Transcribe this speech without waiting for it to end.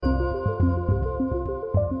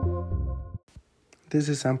This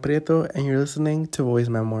is Sam Prieto, and you're listening to Voice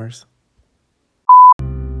Memoirs.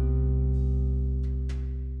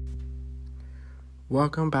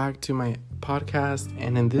 Welcome back to my podcast,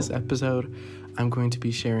 and in this episode, I'm going to be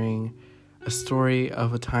sharing a story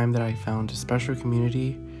of a time that I found a special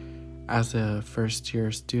community as a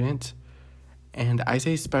first-year student. And I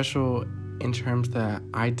say special in terms that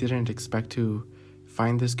I didn't expect to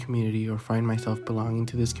find this community or find myself belonging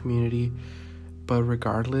to this community. But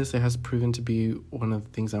regardless, it has proven to be one of the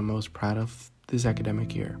things I'm most proud of this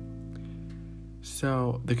academic year.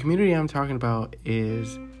 So the community I'm talking about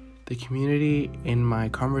is the community in my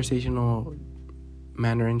conversational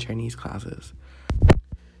Mandarin Chinese classes.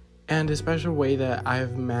 And a special way that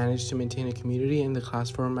I've managed to maintain a community in the class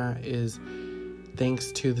format is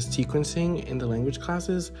thanks to the sequencing in the language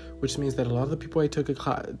classes, which means that a lot of the people I took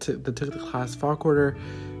that took the class fall quarter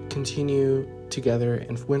continue together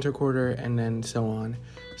in winter quarter, and then so on.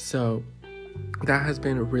 So that has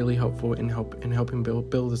been really helpful in helping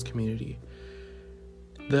build this community.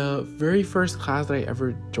 The very first class that I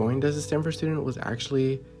ever joined as a Stanford student was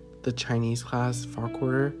actually the Chinese class fall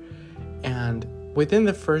quarter, and within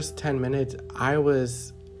the first 10 minutes, I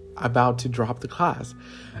was about to drop the class.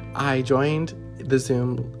 I joined the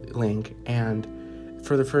Zoom link, and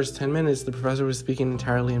for the first 10 minutes, the professor was speaking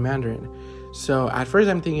entirely in Mandarin. So at first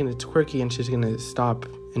I'm thinking it's quirky and she's going to stop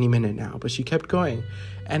any minute now, but she kept going.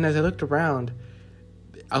 And as I looked around,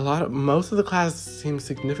 most of the class seemed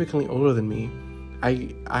significantly older than me.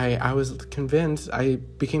 I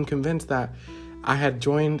became convinced that I had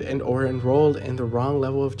joined or enrolled in the wrong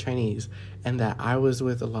level of Chinese, and that I was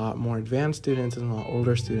with a lot more advanced students and a lot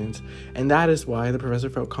older students. And that is why the professor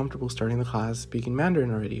felt comfortable starting the class speaking Mandarin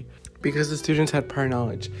already, because the students had prior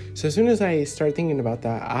knowledge. So as soon as I start thinking about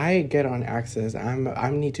that, I get on Access. I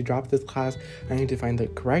need to drop this class. I need to find the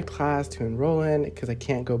correct class to enroll in because I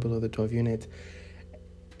can't go below the 12 units.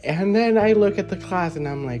 And then I look at the class and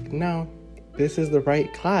I'm like, no, this is the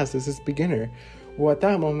right class. This is beginner. Well, at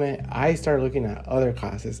that moment, I started looking at other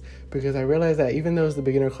classes because I realized that even though it's the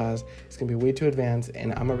beginner class, it's going to be way too advanced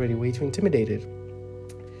and I'm already way too intimidated.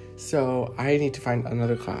 So I need to find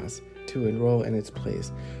another class to enroll in its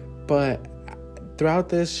place. But throughout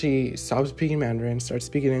this, she stops speaking Mandarin, starts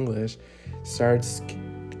speaking English, starts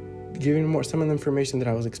giving some of the information that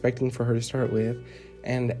I was expecting for her to start with.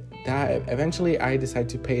 And that eventually I decided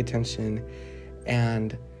to pay attention.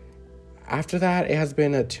 And after that, it has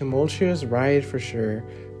been a tumultuous ride for sure,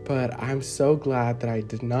 but I'm so glad that I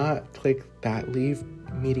did not click that leave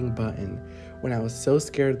meeting button when I was so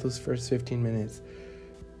scared those first 15 minutes.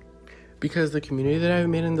 Because the community that I've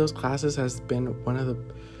made in those classes has been one of the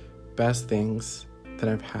best things that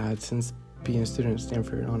I've had since being a student at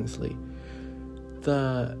Stanford, honestly.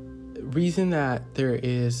 The reason that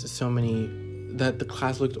that the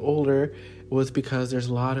class looked older was because there's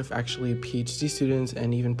a lot of actually PhD students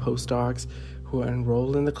and even postdocs who are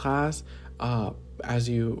enrolled in the class. As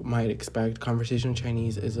you might expect, conversational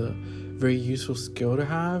Chinese is a very useful skill to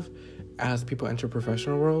have as people enter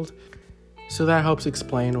professional world. So that helps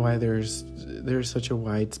explain why there's such a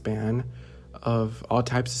wide span of all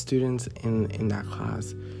types of students in that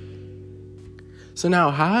class. So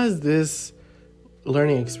now, how has this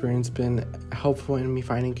learning experience been helpful in me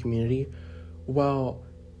finding community? Well,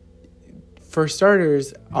 for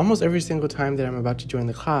starters, almost every single time that I'm about to join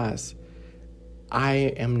the class,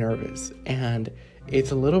 I am nervous. And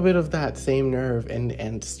it's a little bit of that same nerve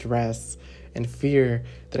and stress and fear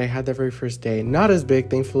that I had that very first day. Not as big,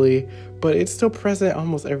 thankfully, but it's still present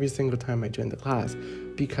almost every single time I join the class.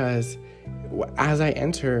 Because as I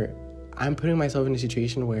enter, I'm putting myself in a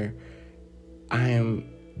situation where I am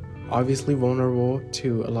obviously vulnerable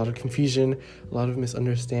to a lot of confusion, a lot of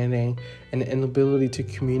misunderstanding, and an inability to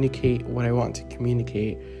communicate what I want to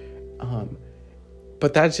communicate.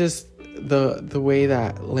 But that's just the way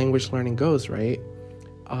that language learning goes, right?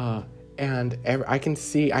 And I can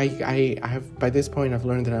see, I have, by this point, I've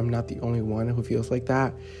learned that I'm not the only one who feels like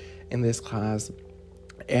that in this class.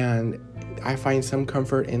 And I find some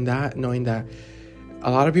comfort in that, knowing that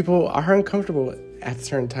a lot of people are uncomfortable at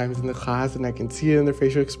certain times in the class, and I can see it in their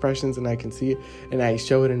facial expressions, and I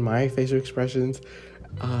show it in my facial expressions.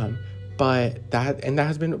 But that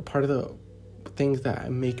has been part of the things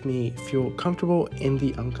that make me feel comfortable in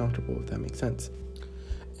the uncomfortable, if that makes sense.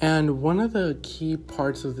 And one of the key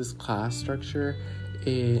parts of this class structure,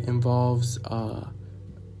 it involves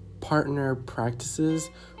partner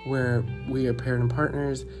practices where we are paired in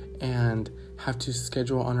partners and have to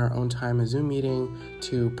schedule on our own time a Zoom meeting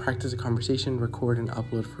to practice a conversation, record, and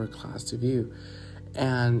upload for a class to view.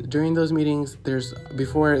 And during those meetings,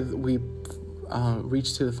 before we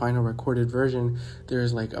reach to the final recorded version,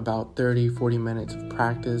 there's like about 30-40 minutes of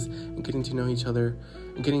practice and getting to know each other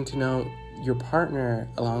and getting to know your partner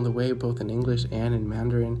along the way, both in English and in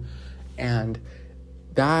Mandarin. And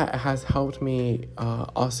that has helped me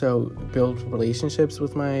also build relationships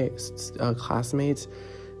with my classmates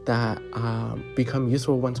that become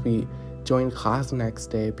useful once we join class the next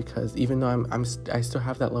day, because even though I still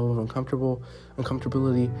have that level of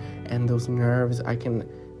uncomfortability and those nerves, I can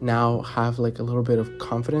now have like a little bit of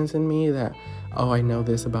confidence in me that, oh, I know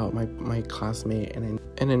this about my classmate, and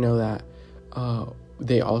I know that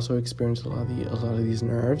they also experience a lot of these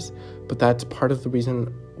nerves. But that's part of the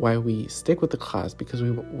reason why we stick with the class, because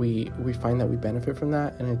we find that we benefit from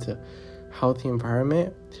that, and it's a healthy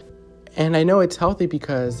environment. And I know it's healthy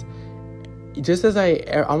because just as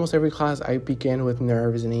almost every class, I begin with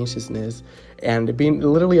nerves and anxiousness and being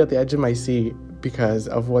literally at the edge of my seat because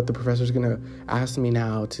of what the professor's going to ask me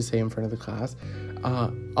now to say in front of the class.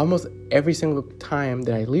 Almost every single time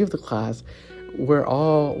that I leave the class, we're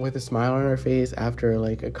all with a smile on our face after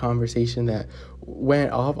like a conversation that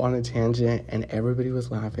went off on a tangent, and everybody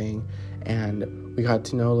was laughing, and we got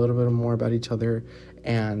to know a little bit more about each other.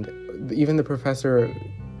 And even the professor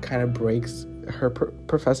kind of breaks her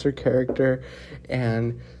professor character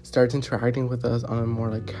and starts interacting with us on a more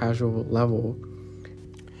like casual level.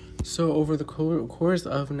 So over the course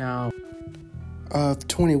of now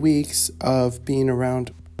 20 weeks of being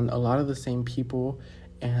around a lot of the same people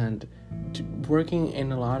and working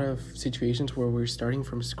in a lot of situations where we're starting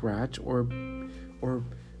from scratch or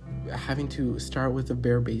having to start with the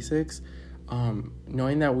bare basics,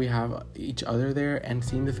 knowing that we have each other there and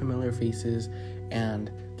seeing the familiar faces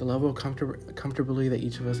and the level of comfortability that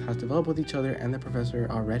each of us has developed with each other and the professor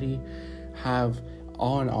already have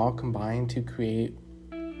all in all combined to create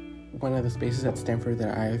one of the spaces at Stanford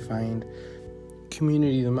that I find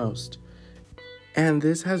community the most. And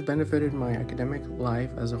this has benefited my academic life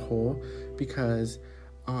as a whole because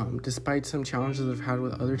despite some challenges I've had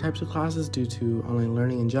with other types of classes due to online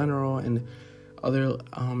learning in general and other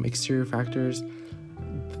exterior factors,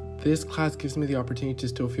 this class gives me the opportunity to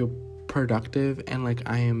still feel productive and like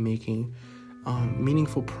I am making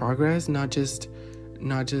meaningful progress, not just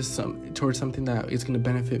towards something that is going to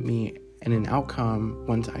benefit me and an outcome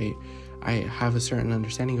once I have a certain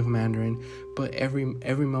understanding of Mandarin, but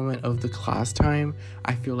every moment of the class time,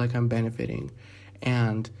 I feel like I'm benefiting.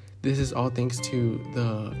 And this is all thanks to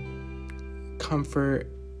the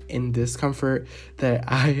comfort and discomfort that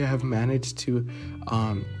I have managed to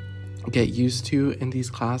get used to in these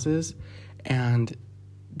classes. And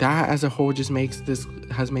that as a whole just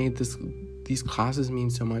has made these classes mean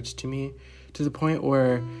so much to me, to the point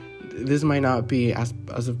where this might not be as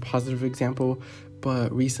a positive example,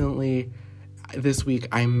 but recently, this week,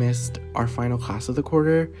 I missed our final class of the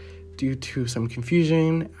quarter due to some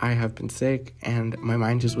confusion. I have been sick, and my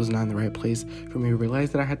mind just was not in the right place for me to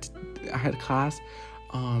realize that I had class.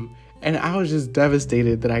 And I was just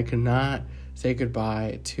devastated that I could not say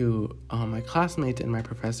goodbye to my classmates and my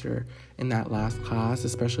professor in that last class,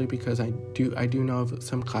 especially because I do know of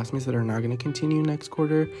some classmates that are not going to continue next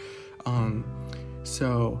quarter.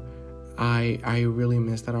 So I really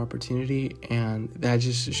missed that opportunity, and that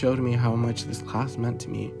just showed me how much this class meant to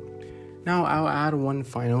me. Now I'll add one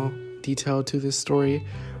final detail to this story,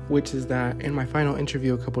 which is that in my final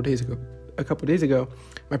interview a couple days ago,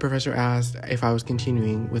 my professor asked if I was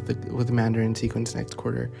continuing with the Mandarin sequence next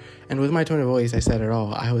quarter, and with my tone of voice, I said it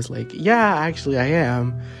all. I was like, "Yeah, actually, I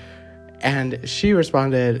am," and she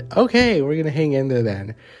responded, "Okay, we're gonna hang in there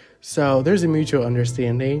then." So there's a mutual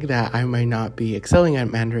understanding that I might not be excelling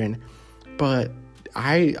at Mandarin, but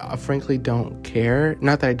I frankly don't care.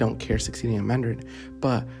 Not that I don't care succeeding at Mandarin,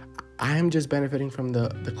 but I'm just benefiting from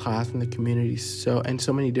the class and the community in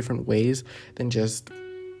so many different ways than just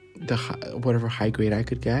whatever high grade I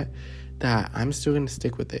could get, that I'm still going to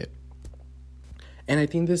stick with it. And I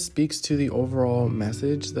think this speaks to the overall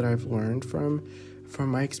message that I've learned from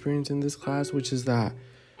my experience in this class, which is that,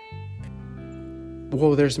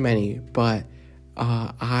 well, there's many, but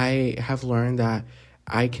I have learned that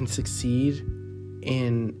I can succeed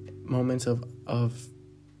in moments of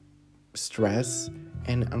stress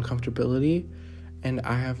and uncomfortability. And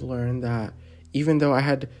I have learned that even though I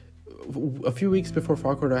had a few weeks before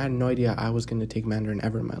fall quarter, I had no idea I was going to take Mandarin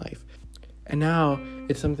ever in my life. And now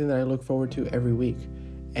it's something that I look forward to every week,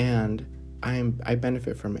 and I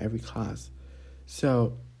benefit from every class.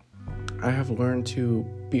 So I have learned to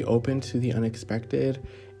be open to the unexpected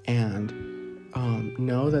and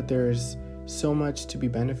know that there's so much to be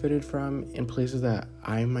benefited from in places that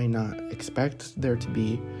I might not expect there to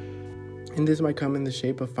be. And this might come in the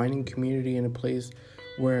shape of finding community in a place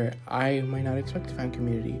where I might not expect to find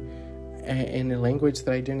community, in a language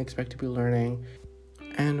that I didn't expect to be learning,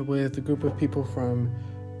 and with a group of people from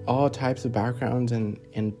all types of backgrounds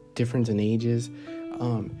and difference in ages.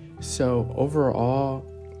 So overall,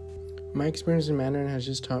 my experience in Mandarin has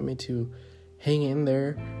just taught me to hang in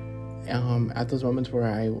there at those moments where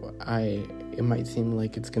it might seem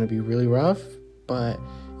like it's going to be really rough, but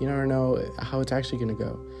you never know how it's actually going to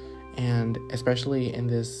go. And especially in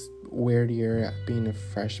this weird year being a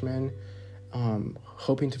freshman,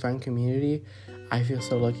 hoping to find community, I feel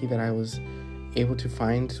so lucky that I was able to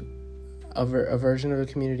find a version of a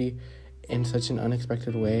community in such an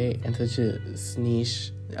unexpected way and such a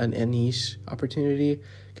niche opportunity,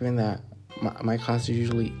 given that my class is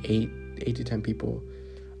usually 8 to 10 people.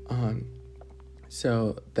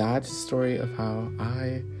 So that's the story of how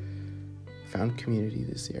I found community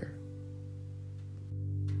this year.